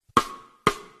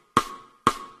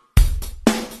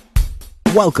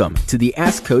Welcome to the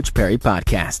Ask Coach Perry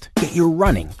podcast. Get your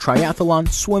running, triathlon,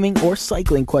 swimming, or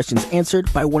cycling questions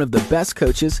answered by one of the best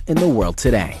coaches in the world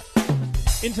today.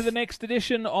 Into the next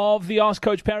edition of the Ask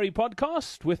Coach Perry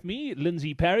podcast with me,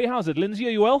 Lindsay Perry. How's it, Lindsay? Are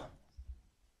you well?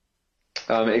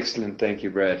 Excellent, thank you,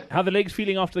 Brad. How are the legs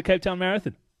feeling after the Cape Town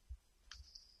Marathon?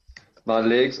 My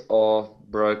legs are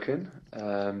broken.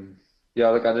 I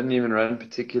didn't even run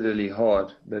particularly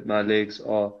hard, but my legs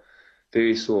are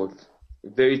very sore.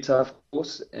 Very tough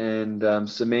course, and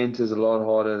cement is a lot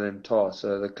harder than tar.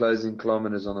 So the closing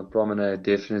kilometers on the promenade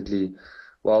definitely,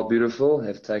 while beautiful,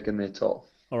 have taken their toll.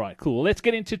 All right, cool. Let's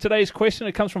get into today's question.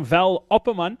 It comes from Val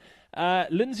Opperman.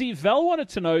 Lindsay, Val wanted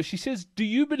to know, she says, do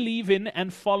you believe in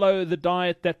and follow the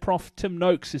diet that Prof Tim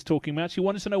Noakes is talking about? She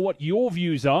wanted to know what your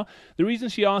views are. The reason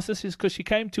she asked this is because she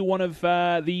came to one of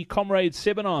the Comrades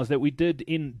seminars that we did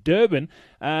in Durban,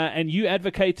 and you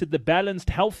advocated the balanced,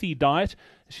 healthy diet.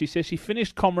 She says she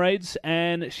finished Comrades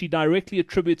and she directly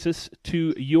attributes this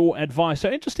to your advice.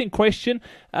 So interesting question.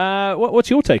 What's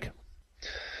your take?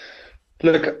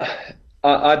 Look,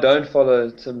 I don't follow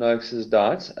Tim Noakes'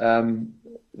 diet.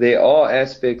 There are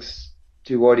aspects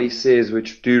to what he says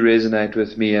which do resonate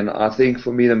with me, and I think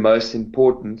for me the most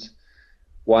important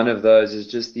one of those is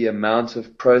just the amount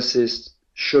of processed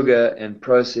sugar and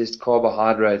processed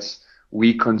carbohydrates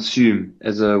we consume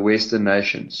as a Western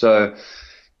nation. So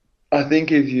I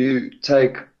think if you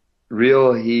take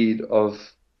real heed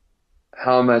of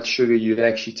how much sugar you're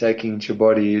actually taking into your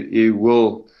body, you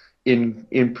will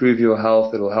improve your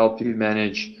health. It'll help you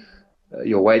manage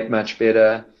your weight much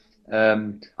better.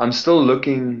 I'm still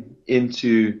looking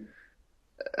into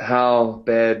how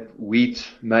bad wheat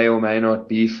may or may not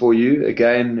be for you.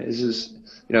 Again, this is,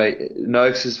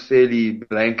 Noakes is fairly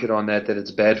blanket on that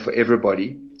it's bad for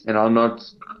everybody, and I'm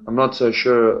not so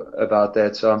sure about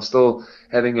that. So I'm still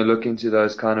having a look into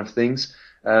those kind of things.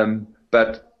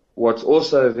 But what's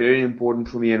also very important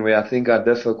for me, and where I think I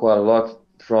differ quite a lot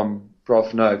from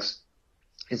Prof Noakes,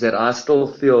 is that I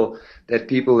still feel that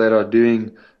people that are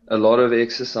doing a lot of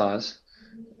exercise,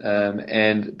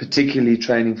 and particularly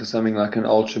training for something like an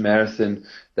ultra marathon,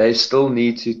 they still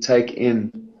need to take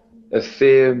in a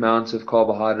fair amount of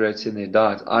carbohydrates in their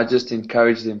diet. I just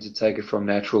encourage them to take it from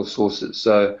natural sources.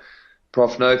 So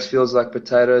Prof Noakes feels like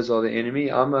potatoes are the enemy.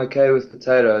 I'm okay with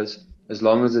potatoes as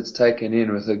long as it's taken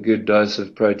in with a good dose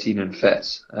of protein and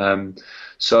fats.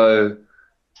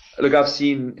 Look, I've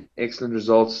seen excellent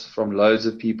results from loads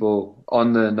of people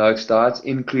on the Noakes diet,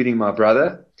 including my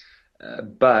brother.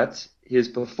 But his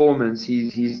performance,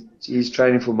 he's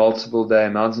training for multiple day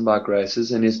mountain bike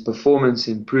races, and his performance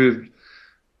improved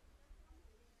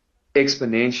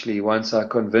exponentially once I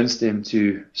convinced him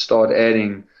to start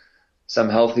adding some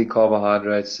healthy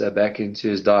carbohydrates back into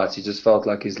his diet. He just felt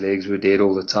like his legs were dead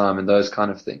all the time and those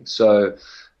kind of things. So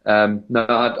no,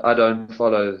 I don't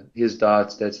follow his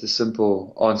diet. That's the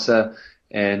simple answer.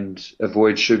 And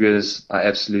avoid sugars. I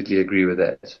absolutely agree with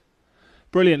that.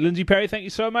 Brilliant. Lindsay Perry, thank you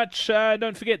so much.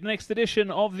 Don't forget the next edition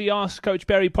of the Ask Coach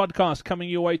Perry podcast coming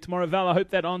your way tomorrow. Val, I hope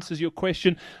that answers your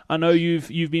question. I know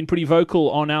you've been pretty vocal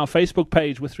on our Facebook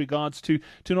page with regards to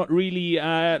not really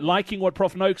liking what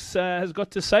Prof Noakes has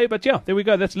got to say. But yeah, there we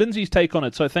go. That's Lindsay's take on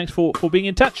it. So thanks for being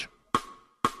in touch.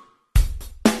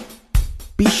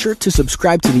 Be sure to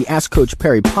subscribe to the Ask Coach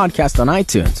Perry podcast on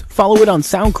iTunes, follow it on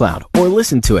SoundCloud, or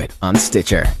listen to it on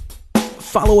Stitcher.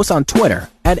 Follow us on Twitter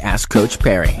at Ask Coach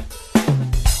Perry.